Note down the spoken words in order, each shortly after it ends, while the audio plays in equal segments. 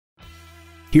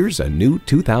Here's a new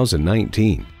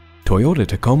 2019 Toyota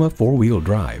Tacoma 4-wheel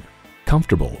drive.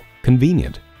 Comfortable,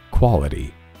 convenient,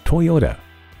 quality, Toyota.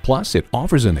 Plus, it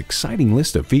offers an exciting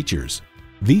list of features: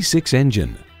 V6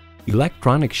 engine,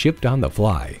 electronic shift on the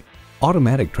fly,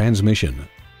 automatic transmission,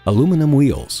 aluminum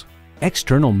wheels,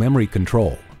 external memory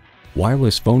control,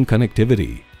 wireless phone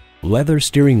connectivity, leather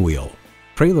steering wheel,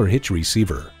 trailer hitch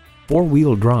receiver,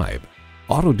 4-wheel drive,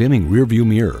 auto-dimming rearview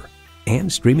mirror, and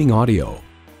streaming audio.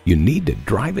 You need to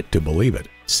drive it to believe it.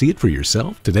 See it for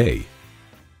yourself today.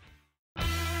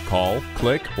 Call,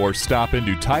 click, or stop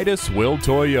into Titus-Will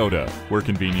Toyota. We're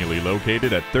conveniently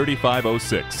located at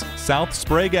 3506 South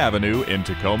Sprague Avenue in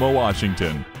Tacoma,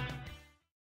 Washington.